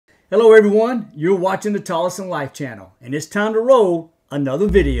Hello everyone, you're watching the Tollison Life channel, and it's time to roll another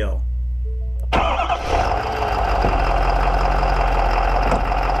video.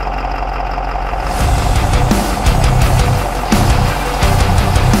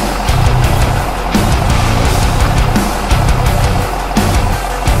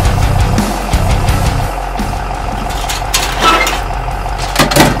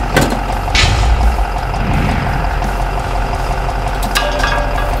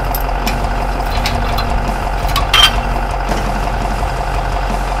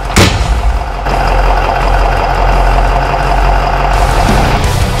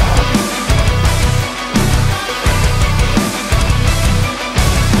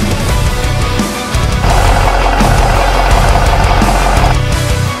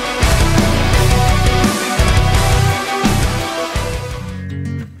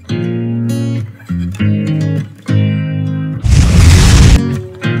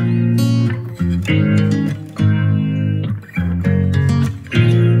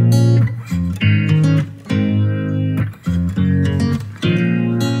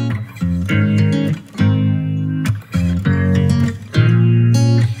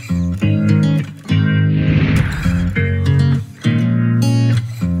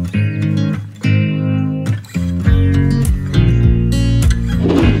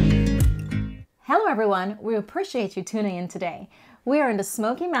 Everyone, we appreciate you tuning in today. We are in the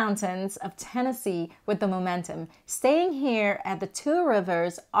Smoky Mountains of Tennessee with the Momentum, staying here at the Two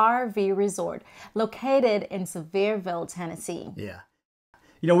Rivers RV Resort, located in Sevierville, Tennessee. Yeah.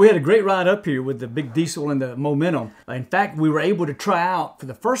 You know, we had a great ride up here with the big diesel and the Momentum. In fact, we were able to try out for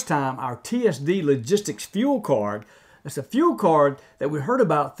the first time our TSD Logistics fuel card. It's a fuel card that we heard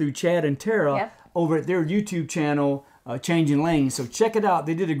about through Chad and Tara over at their YouTube channel, Changing Lanes. So check it out.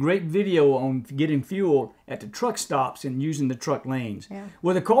 They did a great video on getting fuel at the truck stops and using the truck lanes.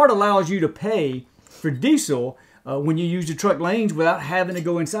 Well, the card allows you to pay for diesel when you use the truck lanes without having to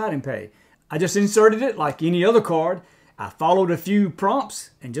go inside and pay. I just inserted it like any other card. I followed a few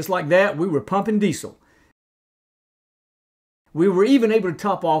prompts, and just like that, we were pumping diesel. We were even able to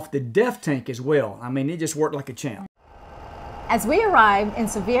top off the DEF tank as well. I mean, it just worked like a champ. As we arrived in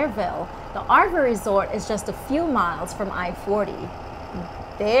Sevierville, the RV Resort is just a few miles from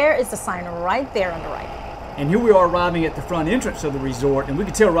I-40. There is the sign right there on the right. And here we are arriving at the front entrance of the resort, and we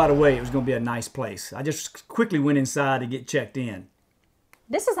could tell right away it was going to be a nice place. I just quickly went inside to get checked in.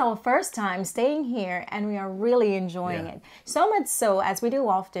 This is our first time staying here, and we are really enjoying it. So much so, as we do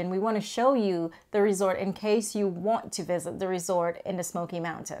often, we want to show you the resort in case you want to visit the resort in the Smoky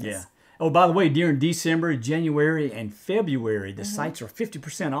Mountains. Yeah. Oh, by the way, during December, January, and February, the sites are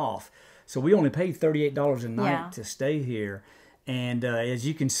 50% off. So we only paid $38 a night to stay here. And as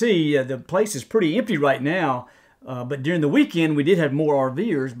you can see, the place is pretty empty right now. But during the weekend, we did have more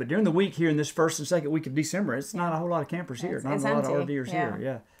RVers. But during the week here in this first and second week of December, it's not a whole lot of campers here. Not a lot of RVers here.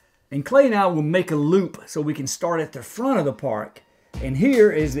 Yeah. And Clay and I will make a loop so we can start at the front of the park. And here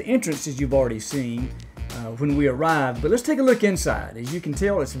is the entrance, as you've already seen. When we arrived, but let's take a look inside. As you can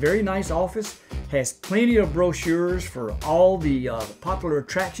tell, it's a very nice office, has plenty of brochures for all the popular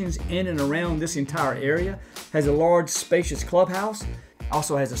attractions in and around this entire area, has a large spacious clubhouse,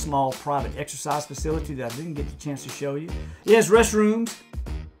 also has a small private exercise facility that I didn't get the chance to show you. It has restrooms,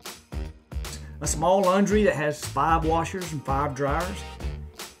 a small laundry that has 5 washers and 5 dryers.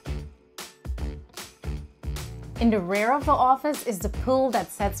 In the rear of the office is the pool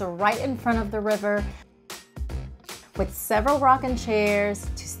that sits right in front of the river, with several rocking chairs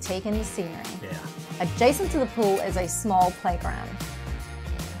to take in the scenery. Adjacent to the pool is a small playground.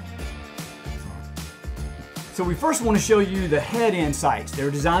 So we first want to show you the head-end sites. They're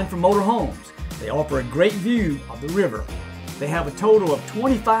designed for motorhomes. They offer a great view of the river. They have a total of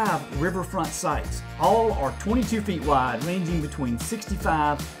 25 riverfront sites. All are 22 feet wide, ranging between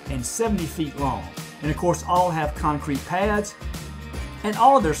 65 and 70 feet long. And of course, all have concrete pads, and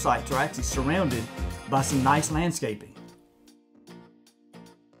all of their sites are actually surrounded by some nice landscaping.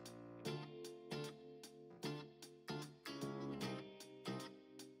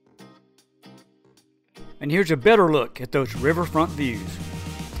 And here's a better look at those riverfront views.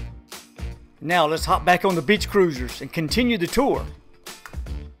 Now let's hop back on the beach cruisers and continue the tour.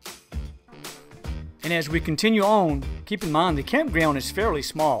 And as we continue on, keep in mind the campground is fairly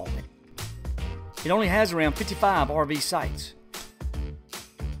small. It only has around 55 RV sites.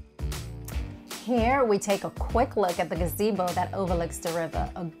 Here we take a quick look at the gazebo that overlooks the river,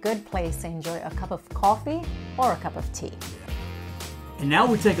 a good place to enjoy a cup of coffee or a cup of tea. And now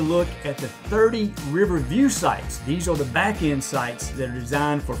we take a look at the 30 river view sites. These are the back-end sites that are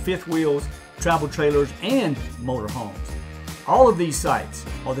designed for fifth wheels, travel trailers, and motorhomes. All of these sites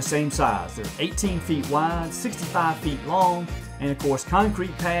are the same size. They're 18 feet wide, 65 feet long, and of course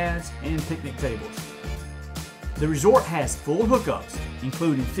concrete pads and picnic tables. The resort has full hookups,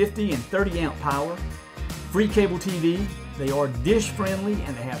 including 50 and 30 amp power, free cable TV, they are dish friendly,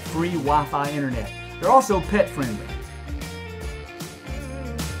 and they have free Wi-Fi internet. They're also pet friendly.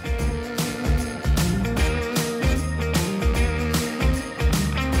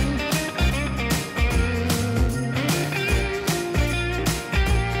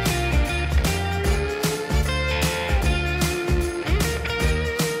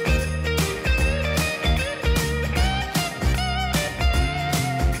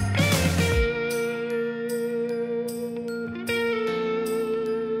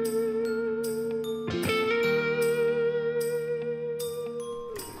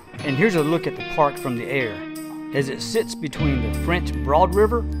 And here's a look at the park from the air as it sits between the French Broad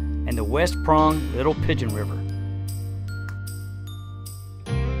River and the West Prong Little Pigeon River.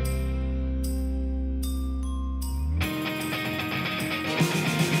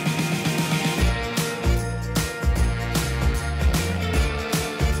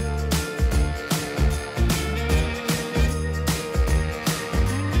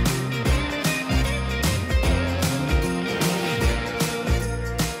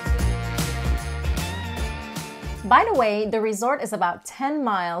 By the way, the resort is about 10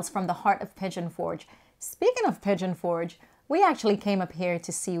 miles from the heart of Pigeon Forge. Speaking of Pigeon Forge, we actually came up here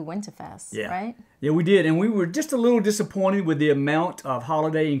to see Winterfest, right? Yeah, we did, and we were just a little disappointed with the amount of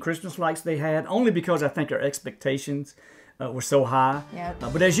holiday and Christmas lights they had, only because I think our expectations were so high. Yep.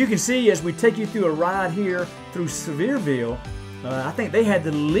 But as you can see, as we take you through a ride here through Sevierville, I think they had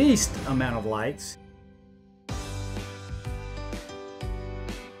the least amount of lights.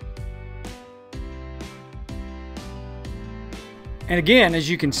 And again, as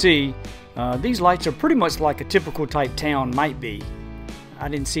you can see, these lights are pretty much like a typical type town might be. I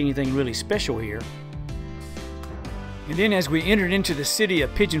didn't see anything really special here. And then as we entered into the city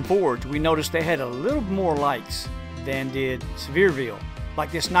of Pigeon Forge, we noticed they had a little more lights than did Sevierville,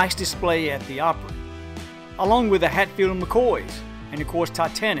 like this nice display at the Opry, along with the Hatfield and McCoys, and of course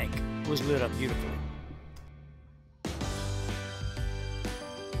Titanic was lit up beautifully.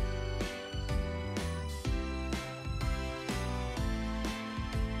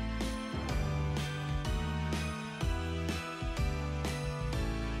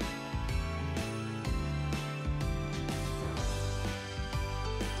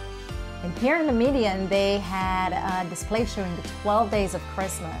 And here in the median, they had a display showing the 12 days of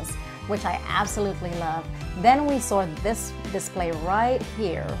Christmas, which I absolutely love. Then we saw this display right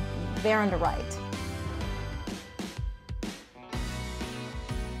here, there on the right.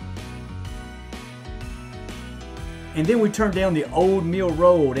 And then we turned down the Old Mill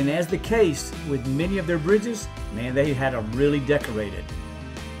Road, and as the case with many of their bridges, man, they had them really decorated.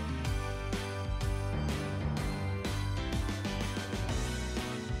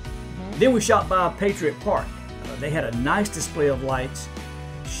 Then we shot by Patriot Park. They had a nice display of lights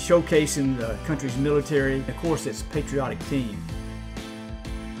showcasing the country's military, and of course its patriotic theme.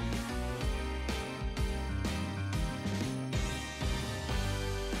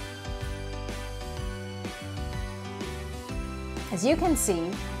 As you can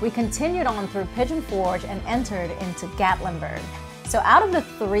see, we continued on through Pigeon Forge and entered into Gatlinburg. So out of the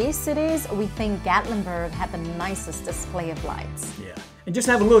 3 cities, we think Gatlinburg had the nicest display of lights. Yeah. And just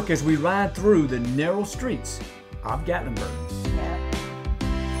have a look as we ride through the narrow streets of Gatlinburg. Yeah.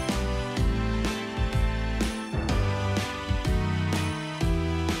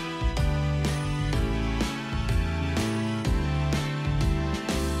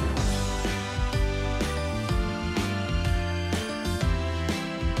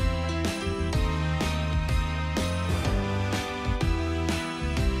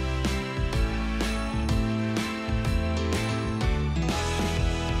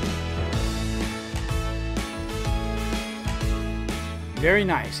 Very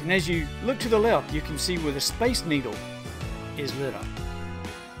nice. And as you look to the left, you can see where the Space Needle is lit up.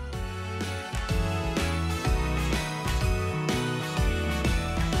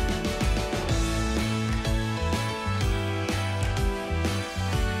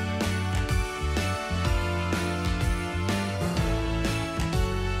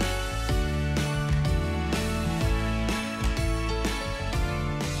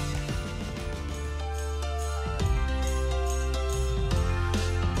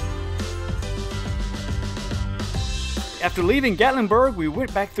 After leaving Gatlinburg, we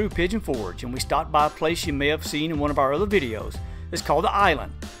went back through Pigeon Forge and we stopped by a place you may have seen in one of our other videos. It's called The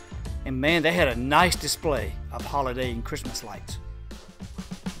Island. And man, they had a nice display of holiday and Christmas lights.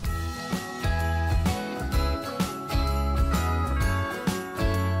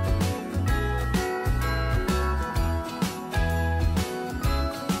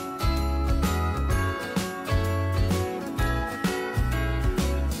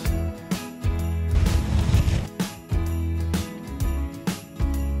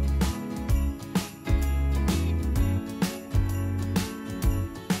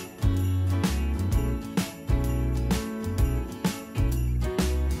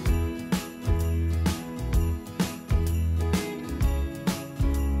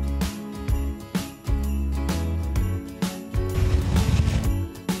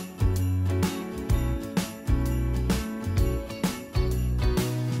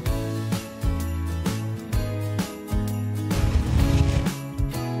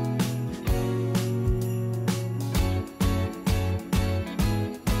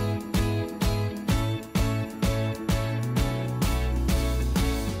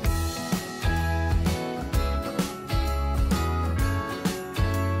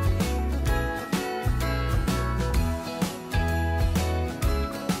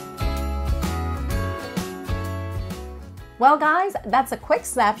 Well, guys, that's a quick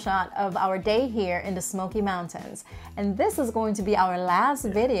snapshot of our day here in the Smoky Mountains. And this is going to be our last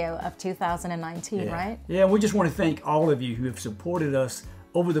video of 2019, right? Yeah, we just want to thank all of you who have supported us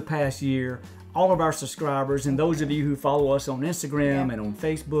over the past year, all of our subscribers, and those of you who follow us on Instagram and on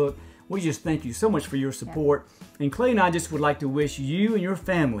Facebook. We just thank you so much for your support. And Clay and I just would like to wish you and your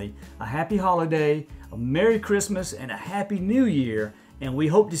family a happy holiday, a Merry Christmas, and a Happy New Year. And we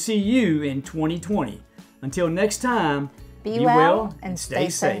hope to see you in 2020. Until next time, be well and stay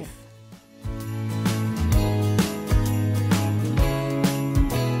safe.